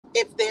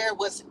if there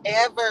was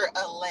ever a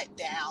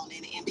letdown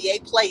in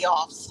NBA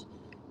playoffs,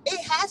 it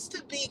has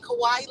to be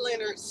Kawhi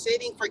Leonard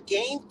sitting for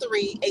game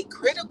three, a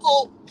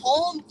critical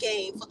home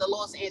game for the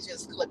Los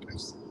Angeles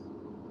Clippers.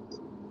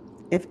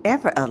 If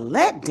ever a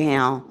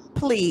letdown,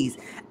 please.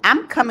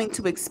 I'm coming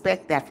to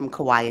expect that from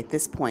Kawhi at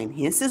this point.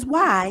 This is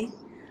why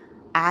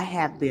I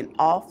have been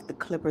off the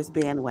Clippers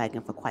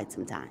bandwagon for quite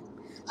some time.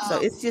 So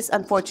Um, it's just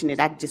unfortunate.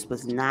 I just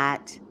was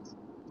not,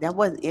 that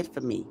wasn't it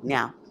for me.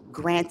 Now,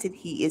 granted,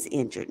 he is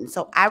injured. And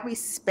so I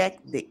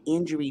respect the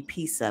injury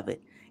piece of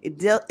it.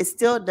 It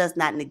still does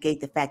not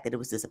negate the fact that it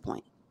was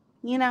disappointing.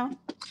 You know?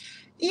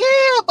 yeah,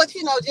 but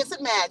just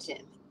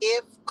imagine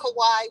if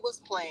Kawhi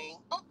was playing.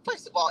 Oh,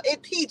 first of all,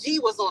 if PG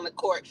was on the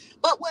court.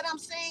 But what I'm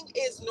saying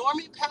is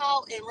Norman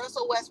Powell and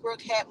Russell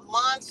Westbrook had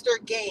monster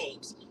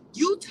games.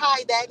 You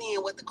tie that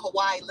in with the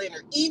Kawhi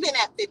Leonard, even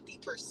at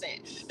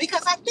 50%.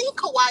 Because I think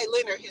Kawhi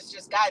Leonard has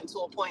just gotten to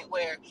a point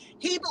where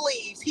he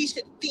believes he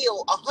should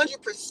feel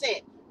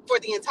 100% for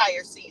the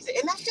entire season.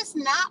 And that's just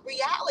not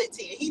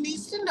reality. He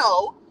needs to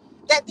know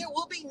that there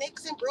will be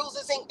nicks and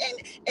bruises and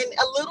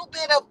a little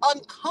bit of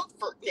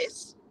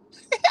uncomfortness.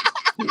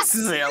 you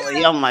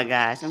Silly. know Oh my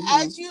gosh.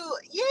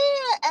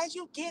 as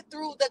you get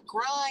through the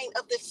grind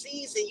of the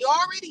season. You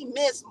already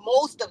missed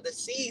most of the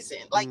season.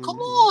 Like, come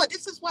Hmm. on,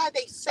 this is why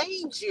they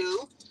saved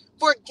you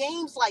for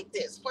games like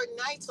this, for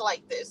nights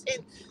like this.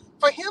 And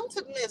for him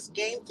to miss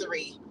game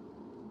three,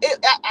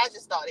 I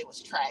just thought it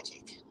was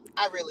tragic.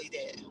 I really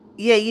did.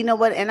 Yeah, you know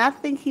what? And I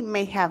think he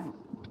may have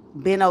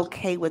been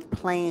okay with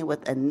playing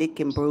with a nick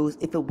and bruise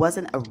if it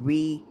wasn't a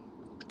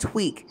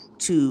retweak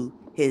to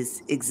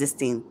his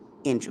existing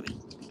injury.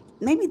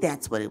 Maybe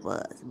that's what it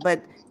was.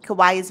 But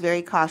Kawhi is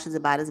very cautious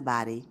about his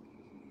body.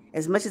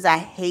 As much as I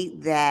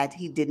hate that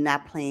he did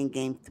not play in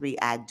game three,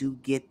 I do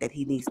get that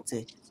he needs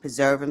to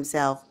preserve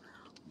himself.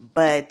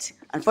 But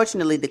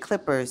unfortunately, the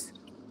Clippers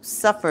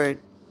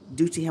suffered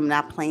due to him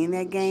not playing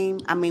that game.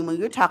 I mean, when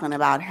you're talking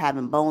about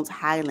having Bones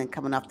Highland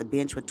coming off the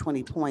bench with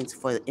 20 points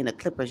for in a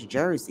Clippers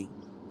jersey,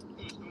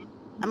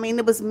 I mean,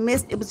 it was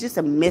missed. It was just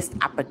a missed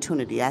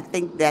opportunity. I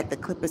think that the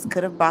Clippers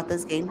could have brought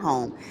this game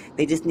home.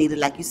 They just needed,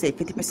 like you said,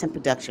 50%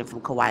 production from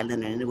Kawhi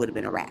Leonard, and it would have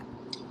been a wrap.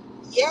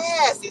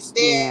 Yes,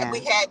 instead we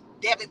Yeah. had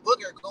Devin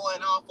Booker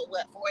going off for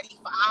what,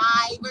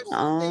 45 or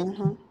something,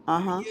 Uh-huh.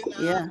 Uh-huh. you know.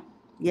 Yeah.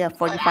 Yeah, But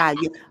 45.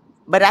 Yeah.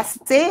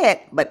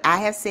 But I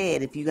have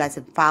said, if you guys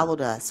have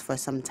followed us for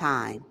some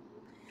time,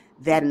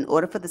 that in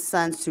order for the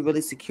Suns to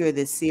really secure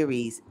this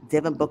series,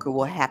 Devin Booker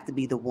will have to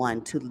be the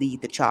one to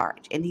lead the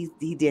charge. And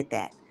he did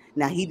that.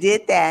 Now he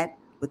did that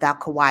without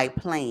Kawhi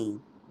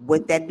playing.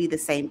 Would that be the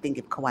same thing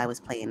if Kawhi was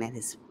playing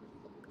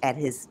at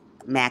his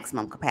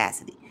maximum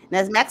capacity? Now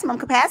his maximum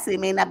capacity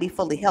may not be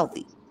fully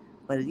healthy,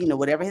 but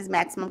whatever his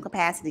maximum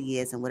capacity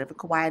is and whatever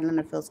Kawhi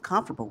Leonard feels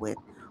comfortable with,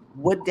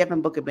 would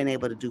Devin Booker been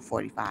able to do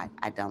 45?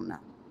 I don't know.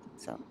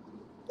 So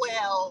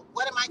well,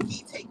 one of my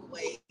key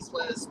takeaways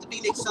was the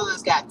Phoenix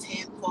Suns got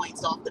 10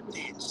 points off the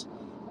bench.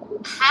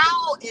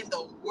 How in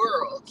the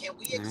world can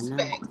we I know.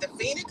 expect the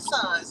Phoenix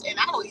Suns, and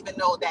I don't even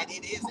know that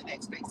it is an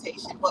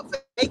expectation, but for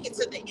make it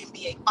to the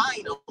NBA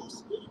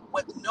Finals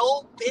with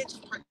no bench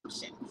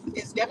production?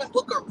 Is Devin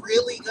Booker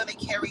really going to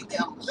carry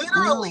them,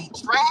 literally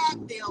No.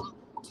 drag them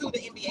to the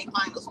NBA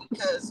Finals?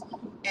 Because,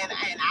 and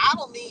I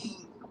don't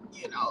mean,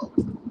 you know,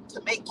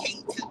 to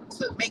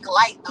make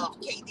light of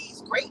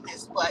KD's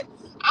greatness, but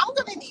I'm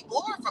going to need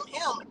more from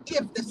him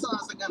if the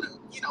Suns are going to,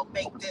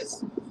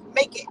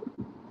 make it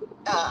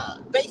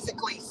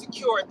basically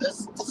secure the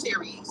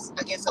series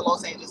against the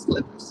Los Angeles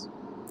Clippers.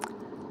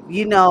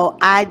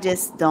 I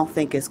just don't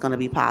think it's going to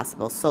be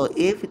possible. So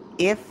if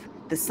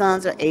the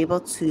Suns are able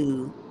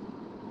to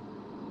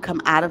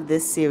come out of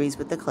this series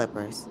with the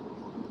Clippers,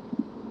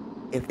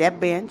 if that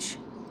bench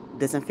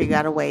doesn't figure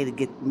out a way to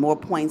get more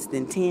points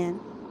than 10,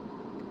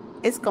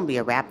 it's going to be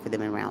a wrap for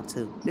them in round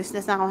 2. This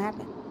is not going to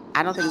happen.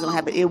 I don't think it's going to No.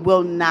 happen. It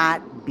will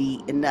not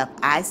be enough.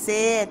 I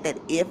said that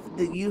if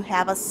you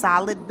have a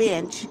solid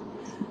bench,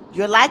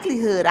 your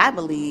likelihood, I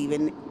believe,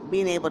 in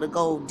being able to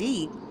go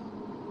deep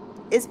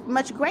is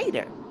much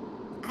greater.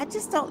 I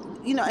just don't,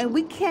 and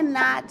we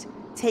cannot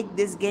take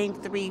this game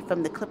 3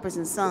 from the Clippers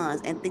and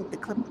Suns and think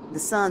the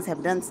Suns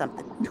have done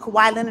something.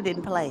 Kawhi Leonard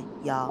didn't play,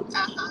 y'all. Uh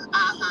huh. Uh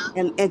huh.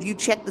 And if you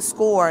check the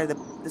score,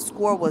 the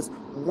score was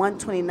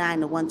 129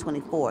 to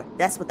 124.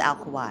 That's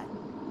without Kawhi.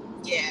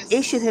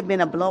 It should Yes. have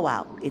been a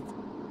blowout, if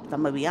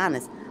I'm gonna be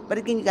honest. But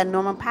again, you got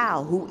Norman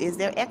Powell, who is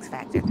their X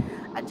factor.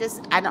 I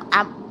don't,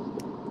 I'm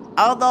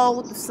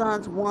although the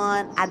Suns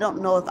won, I don't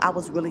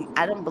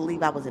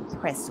believe I was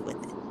impressed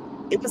with it.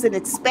 It was an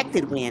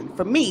expected win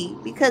for me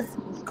because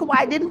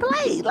Kawhi didn't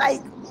play.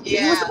 Like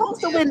you were Yeah.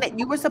 supposed to Yeah. win that.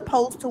 You were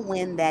supposed to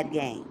win that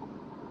game.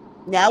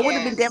 Now it would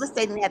have been Yes.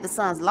 devastating had the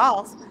Suns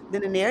lost.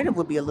 Then the narrative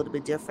would be a little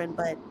bit different.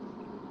 But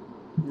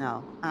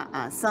no,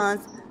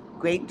 Suns,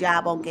 great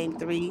job on Game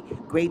 3.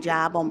 Great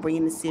job on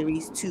bringing the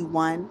series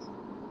 2-1.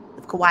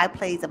 If Kawhi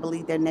plays, I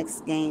believe their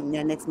next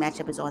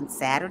matchup is on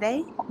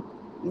Saturday.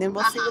 And then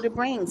we'll Uh see what huh. it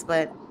brings.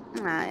 But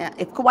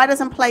if Kawhi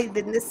doesn't play,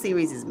 then this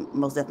series is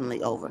most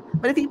definitely over.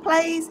 But if he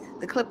plays,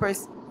 the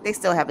Clippers they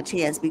still have a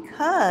chance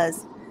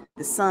because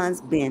the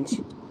Suns bench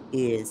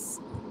is,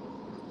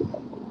 I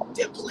don't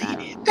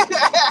Depleted. know.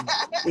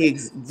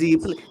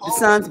 The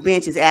Suns Totally.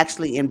 bench is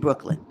actually in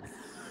Brooklyn.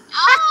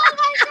 Oh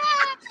my God.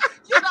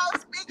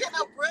 Speaking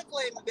of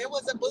Brooklyn, there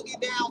was a boogie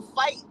down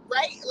fight,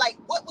 right? Like,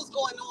 what was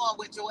going on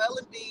with Joel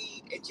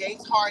Embiid and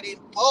James Harden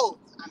both?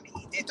 I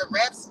mean, did the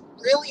refs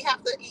really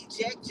have to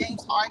eject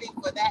James Harden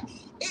for that?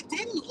 It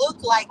didn't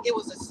look like it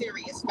was a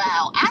serious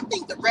foul. I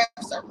think the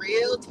refs are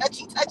real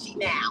touchy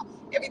now.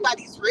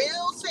 Everybody's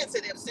real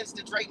sensitive since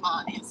the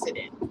Draymond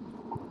incident.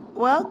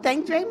 Well,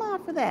 thank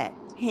Draymond for that.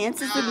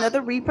 Hence is Mm,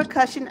 another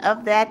repercussion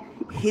of that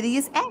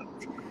hideous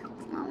act.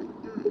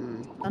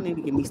 Don't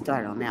even get me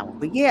started on that one.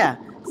 But yeah,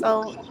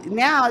 so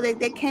now they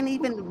can't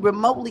even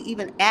remotely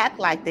even act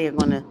like they're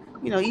gonna,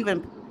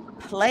 even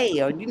play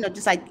or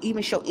just like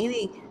even show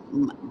any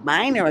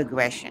minor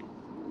aggression.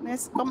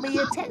 It's gonna be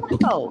a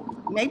technical,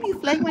 maybe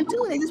flagrant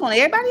too. They just want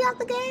everybody out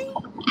the game.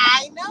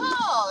 I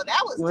know.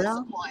 That was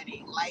Well,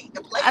 disappointing. Like,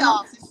 the I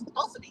don't. playoffs is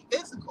supposed to be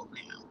physical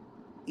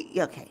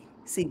now. Okay,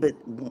 see, but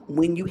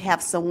when you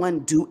have someone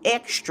do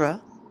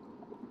extra,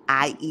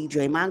 i.e.,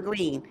 Draymond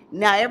Green,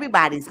 now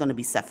everybody's gonna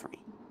be suffering.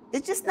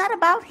 It's just not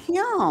about him.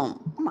 Oh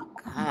my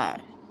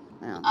God.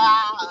 Well,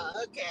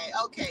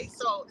 Okay.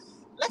 So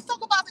let's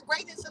talk about the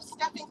greatness of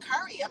Stephen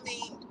Curry. I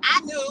mean,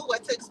 I knew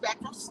what to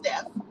expect from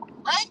Steph,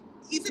 right?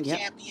 He's a yep.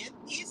 champion.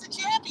 He's a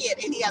champion,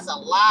 and he has a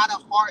lot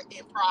of heart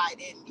and pride.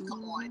 And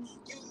come on, Mhm.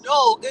 you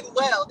know good and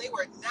well they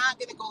were not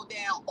going to go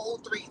down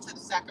 0-3 to the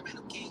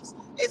Sacramento Kings,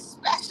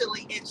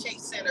 especially in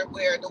Chase Center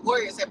where the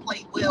Warriors have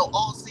played well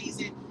all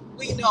season.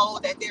 We know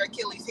that their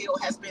Achilles heel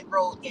has been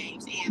road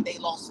games, and they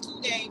lost 2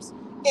 games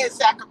in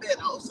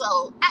Sacramento.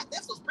 So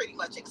this was pretty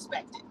much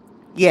expected.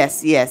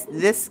 Yes.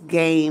 This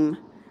game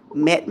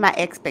met my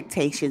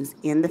expectations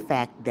in the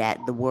fact that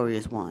the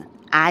Warriors won.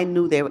 I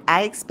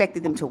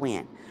expected them to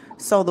win.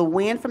 So the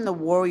win from the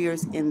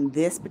Warriors in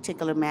this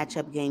particular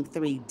matchup, game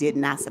 3, did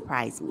not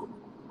surprise me.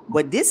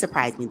 What did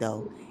surprise me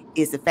though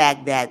is the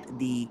fact that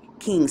the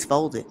Kings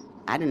folded.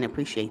 I didn't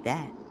appreciate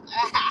that.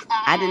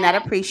 I did not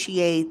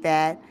appreciate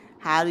that.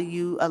 How do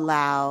you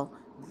allow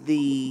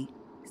the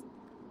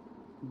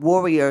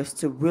Warriors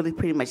to really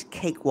pretty much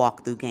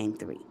cakewalk through game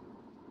 3?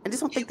 I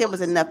just don't think It there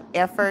was was. enough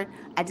effort.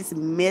 I just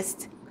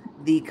missed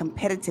the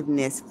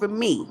competitiveness for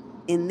me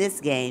in this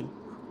game.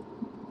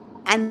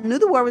 I knew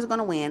the Warriors were going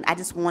to win. I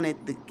just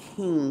wanted the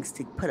Kings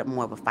to put up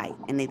more of a fight,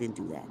 and they didn't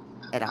do that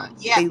at all.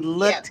 Yeah,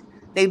 yeah.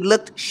 They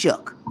looked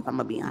shook. If I'm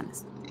gonna be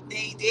honest.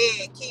 They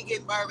did.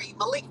 Keegan Murray,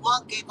 Malik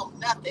Monk gave him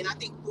nothing. I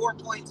think 4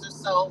 points or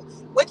so,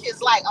 which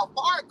is like a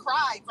far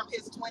cry from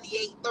his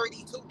 28,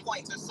 32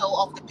 points or so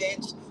off the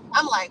bench.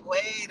 I'm like,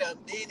 wait a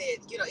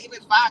minute.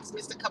 Even Fox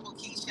missed a couple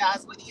key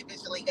shots when he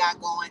eventually got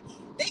going.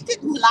 They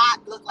did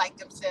not look like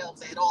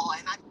themselves at all.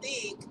 And I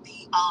think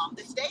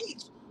the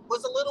stage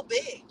was a little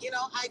big.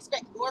 I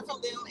expect more from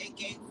them in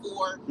game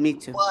 4. Me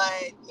too.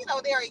 But,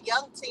 they're a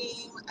young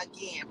team.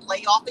 Again,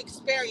 playoff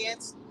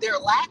experience. Their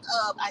lack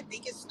of, I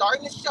think, is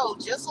starting to show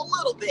just a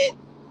little bit.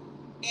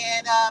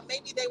 And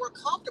maybe they were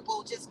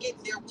comfortable just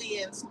getting their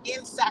wins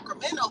in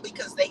Sacramento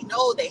because they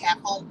know they have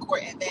home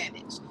court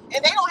advantage.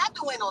 And they don't have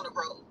to win on the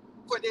road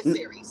for this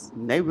series.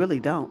 They really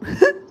don't.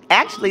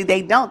 Actually,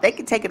 they don't. They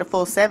could take it a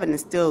full 7 and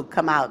still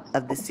come out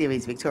of this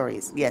series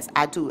victorious. Yes,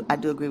 I do. I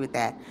do agree with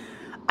that.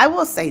 I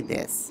will say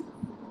this.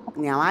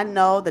 Now I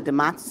know the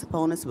Demontis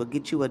opponents will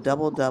get you a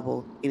double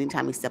double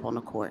anytime he step on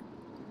the court,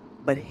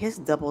 but his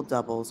double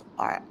doubles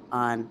are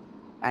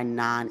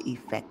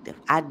non-effective.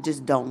 I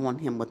just don't want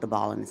him with the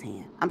ball in his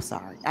hand. I'm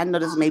sorry. I know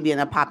this may be an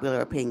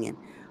unpopular opinion,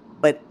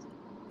 but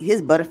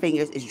his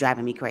butterfingers is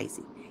driving me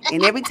crazy.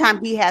 And every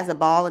time he has a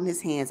ball in his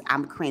hands,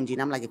 I'm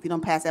cringing. I'm like, if you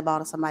don't pass that ball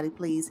to somebody,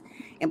 please,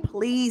 and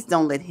please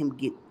don't let him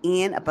get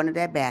in up under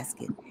that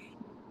basket.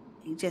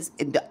 He just,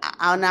 and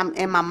I'm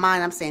in my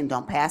mind, I'm saying,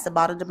 don't pass the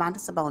ball to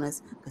Demontis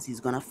Sabonis because he's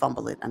gonna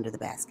fumble it under the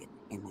basket.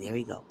 And there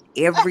you go,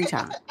 every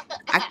time.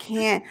 I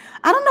can't.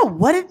 I don't know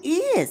what it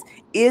is.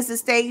 Is the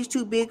stage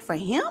too big for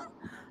him?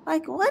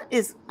 Like, what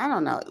is? I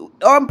don't know.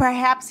 Or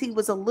perhaps he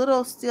was a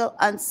little still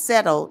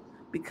unsettled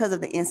because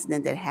of the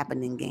incident that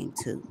happened in game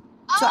 2.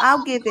 So I'll Oh,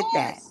 of give it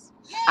that. course.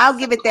 I'll Yes,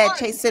 give of it that, course.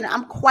 Chase Center.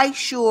 I'm quite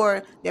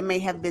sure there may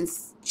have been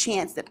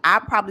chants that I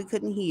probably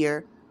couldn't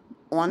hear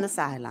on the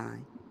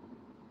sideline,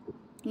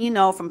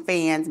 from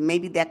fans.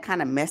 Maybe that kind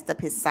of messed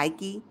up his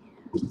psyche.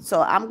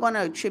 So I'm going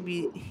to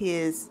attribute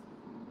his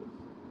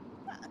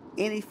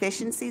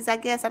inefficiencies, I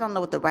guess. I don't know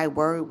what the right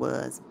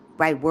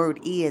word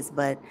is,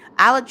 but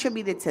I'll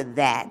attribute it to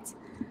that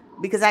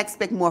because I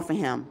expect more from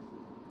him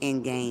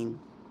in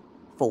game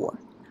 4.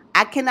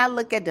 I cannot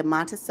look at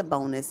Demontis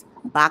Sabonis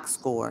box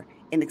score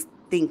and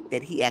think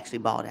that he actually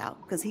balled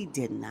out because he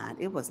did not.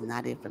 It was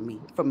not it for me.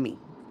 For me.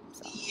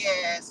 So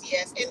Yes.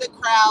 And the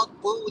crowd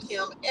booed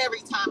him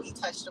every time he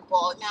touched the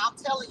ball. Now, I'm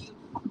telling you,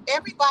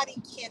 everybody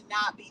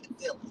cannot be the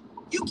villain.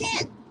 You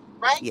can't,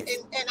 right? yes.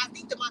 And I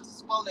think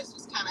DeMontis Sabonis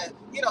was kind of,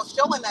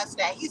 showing us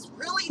that he's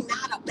really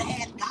not a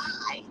bad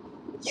guy.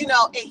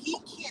 And he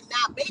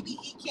cannot, maybe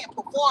he can't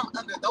perform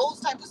under those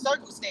type of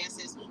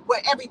circumstances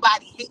where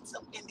everybody hates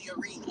him in the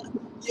arena,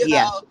 you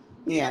Yeah. know,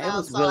 Yeah, it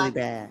was so really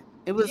bad.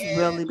 It was yeah,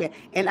 really bad.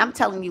 And I'm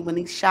telling you, when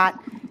he shot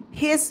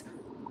his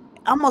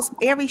almost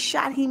every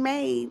shot he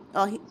made,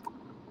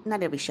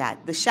 not every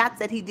shot, the shots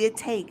that he did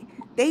take,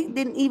 they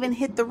didn't even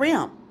hit the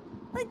rim.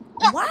 Like,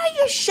 why are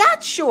your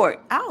shots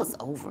short? I was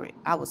over it.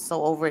 I was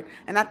so over it.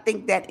 And I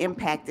think that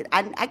impacted.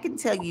 I can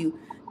tell you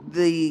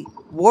the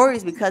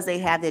Warriors, because they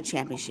have their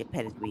championship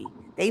pedigree,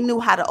 they knew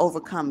how to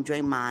overcome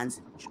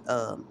Draymond's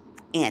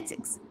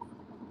antics.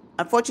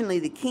 Unfortunately,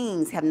 the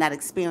Kings have not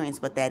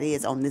experienced what that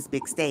is on this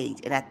big stage,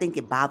 and I think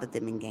it bothered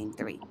them in Game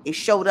 3. It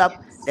showed up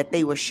yes, that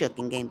they were shook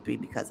in Game 3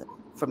 because of it,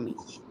 for me.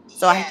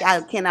 So I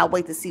yes. cannot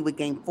wait to see what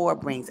Game 4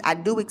 brings. I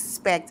do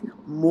expect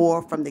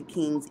more from the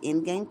Kings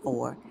in Game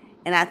 4,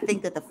 and I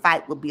think that the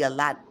fight will be a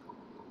lot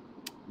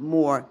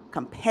more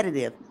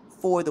competitive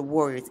for the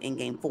Warriors in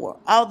Game 4,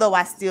 although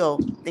I still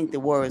think the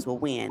Warriors will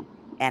win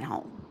at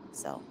home.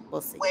 So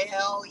we'll see.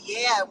 Well,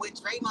 yeah, with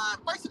Draymond,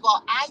 first of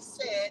all, I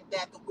said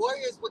that the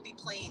Warriors would be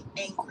playing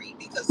angry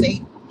because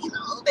they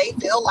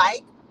feel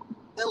like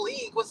the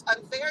league was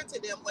unfair to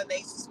them when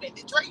they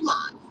suspended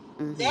Draymond.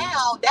 Hmm.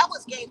 Now, that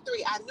was game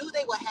three. I knew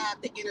they would have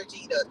the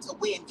energy to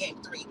win game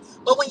three.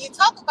 But when you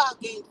talk about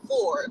game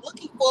four,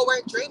 looking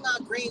forward,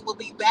 Draymond Green will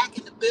be back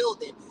in the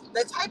building.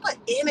 The type of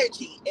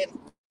energy and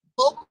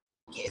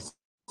focus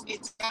and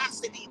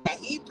tenacity that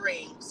he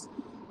brings,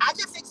 I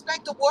just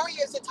expect the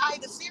Warriors to tie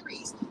the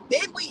series.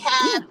 Then we Yeah.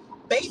 have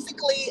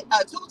basically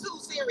a 2-2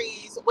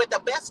 series with a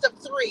best of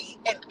three,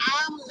 and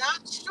I'm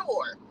not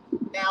sure.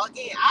 Now,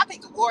 again, I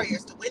picked the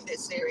Warriors to win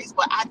this series,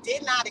 but I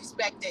did not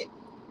expect it.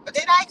 But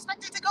did I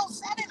expect it to go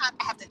seven? I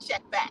have to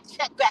check back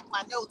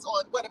my notes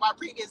on one of our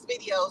previous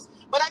videos.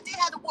 But I did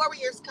have the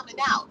Warriors coming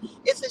out.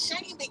 It's a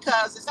shame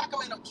because the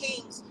Sacramento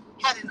Kings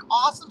had an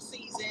awesome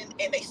season,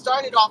 and they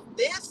started off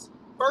this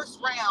first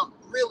round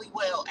really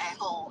well at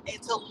home.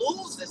 And to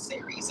lose the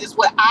series is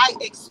what I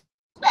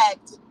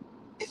expect.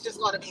 It's just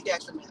going to be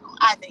detrimental.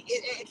 I think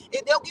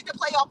they'll get the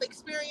playoff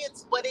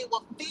experience, but it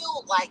will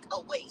feel like a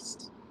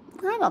waste.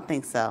 I don't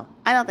think so.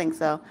 I don't think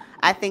so.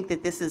 I think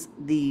that this is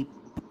the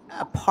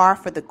par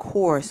for the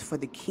course for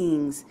the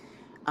Kings'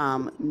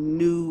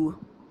 new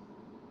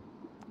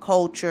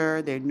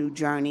culture, their new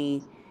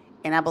journey,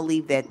 and I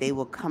believe that they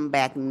will come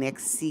back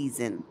next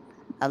season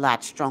a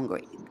lot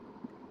stronger,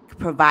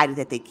 provided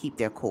that they keep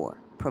their core.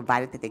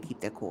 Provided that they keep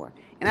their core,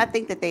 and I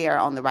think that they are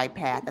on the right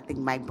path. I think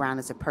Mike Brown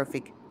is a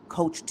perfect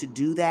coach to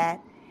do that,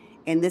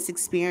 and this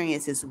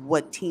experience is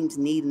what teams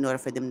need in order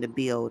for them to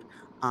build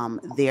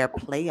their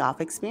playoff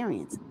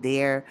experience,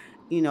 their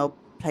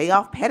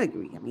playoff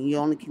pedigree. I mean, you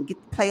only can get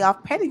the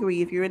playoff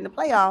pedigree if you're in the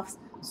playoffs.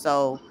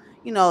 So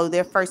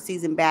their first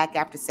season back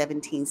after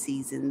 17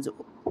 seasons,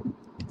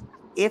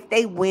 if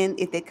they win,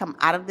 if they come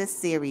out of this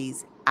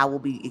series, I will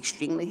be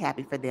extremely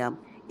happy for them.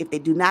 If they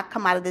do not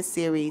come out of this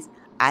series,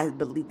 I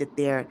believe that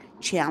their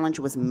challenge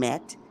was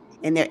met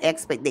and they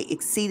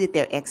exceeded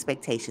their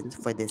expectations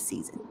for this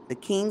season. The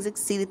Kings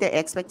exceeded their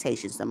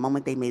expectations the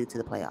moment they made it to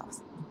the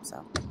playoffs.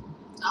 So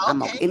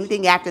I'm okay. Okay.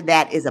 Anything after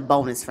that is a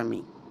bonus for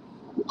me.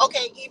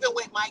 Okay, even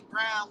with Mike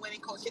Brown winning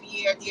Coach of the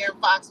Year, De'Aaron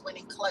Fox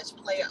winning Clutch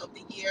Player of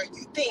the Year,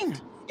 you think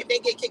Yeah. if they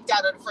get kicked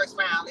out of the first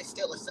round, it's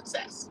still a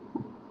success?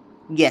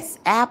 Yes,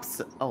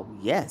 absolutely. Oh,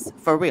 yes,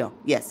 for real.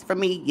 Yes, for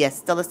me, yes,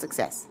 still a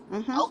success.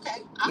 Mm-hmm.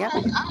 Okay, all Yep.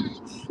 right, all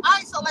right. All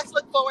right, so let's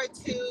look forward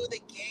to the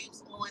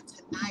games on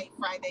tonight,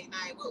 Friday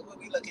night. What are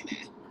we looking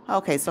at?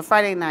 Okay, so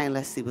Friday night,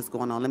 let's see what's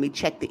going on. Let me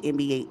check the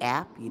NBA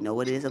app. You know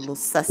it is a little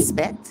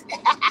suspect.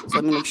 So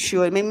let me make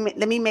sure.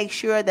 Let me make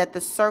sure that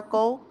the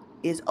circle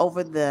is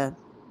over the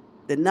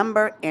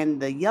number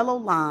and the yellow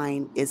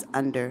line is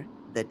under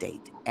the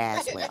date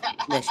as well.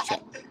 Let's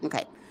check.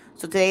 Okay.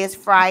 So today is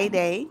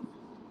Friday,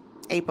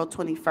 April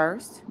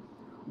 21st.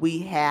 We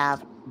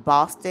have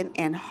Boston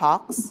and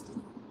Hawks.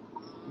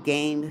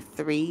 Game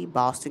 3.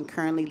 Boston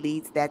currently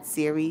leads that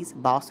series.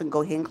 Boston,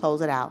 go ahead and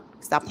close it out.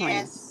 Stop playing.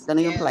 Yes, Don't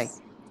even play. yes.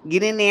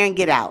 Get in there and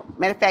get out.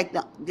 Matter of fact,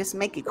 just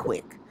make it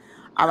quick.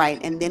 All right.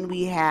 And then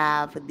we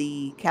have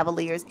the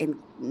Cavaliers and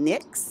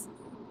Knicks.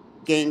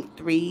 Game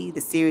 3.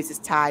 The series is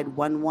tied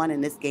 1-1,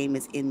 and this game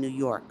is in New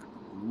York.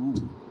 Ooh.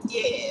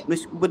 Yeah.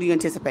 What do you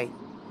anticipate?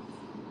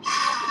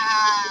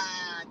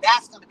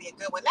 That's going to be a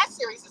good one. That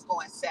series is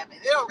going seven.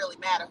 It don't really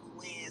matter who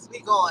wins.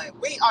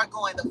 We are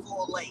going the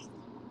full length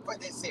for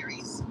this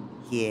series.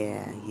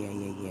 Yeah.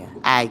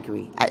 I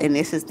agree. And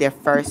this is their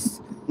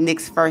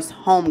Knicks' first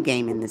home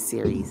game in the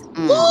series.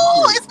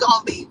 Ooh, it's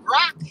gonna be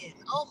rocking.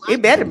 Oh my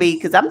It better be,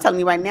 goodness. because I'm telling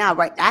you right now,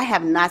 right? I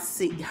have not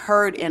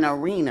heard an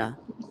arena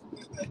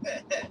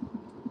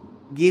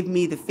give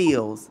me the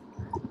feels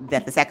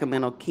that the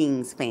Sacramento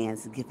Kings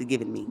fans have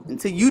given me.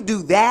 Until you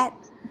do that,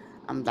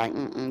 I'm like,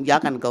 y'all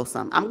gonna go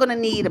some. I'm gonna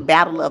need a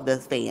battle of the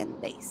fan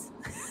base.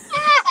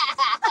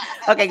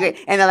 Okay, great.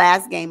 And the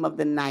last game of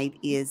the night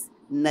is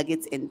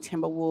Nuggets and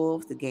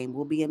Timberwolves. The game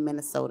will be in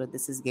Minnesota.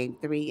 This is game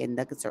 3, and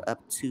Nuggets are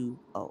up 2-0.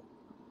 Oh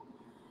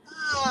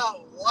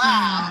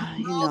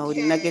wow.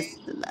 Nuggets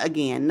Okay.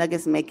 again.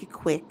 Nuggets make it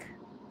quick.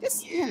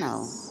 Just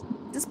Yes.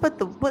 just put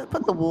the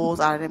wolves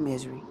out of their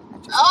misery.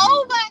 That's just all.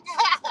 Oh my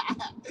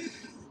God.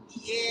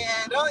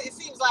 Yeah, no, it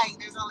seems like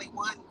there's only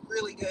one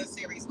really good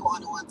series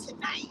going on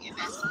tonight, and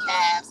that's the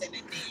Cavs and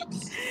the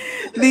Knicks.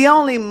 The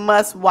only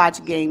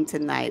must-watch game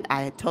tonight,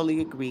 I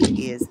totally agree,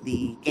 is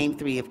the game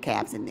 3 of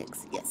Cavs and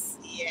Knicks. Yes.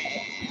 Yeah,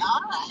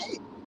 all right.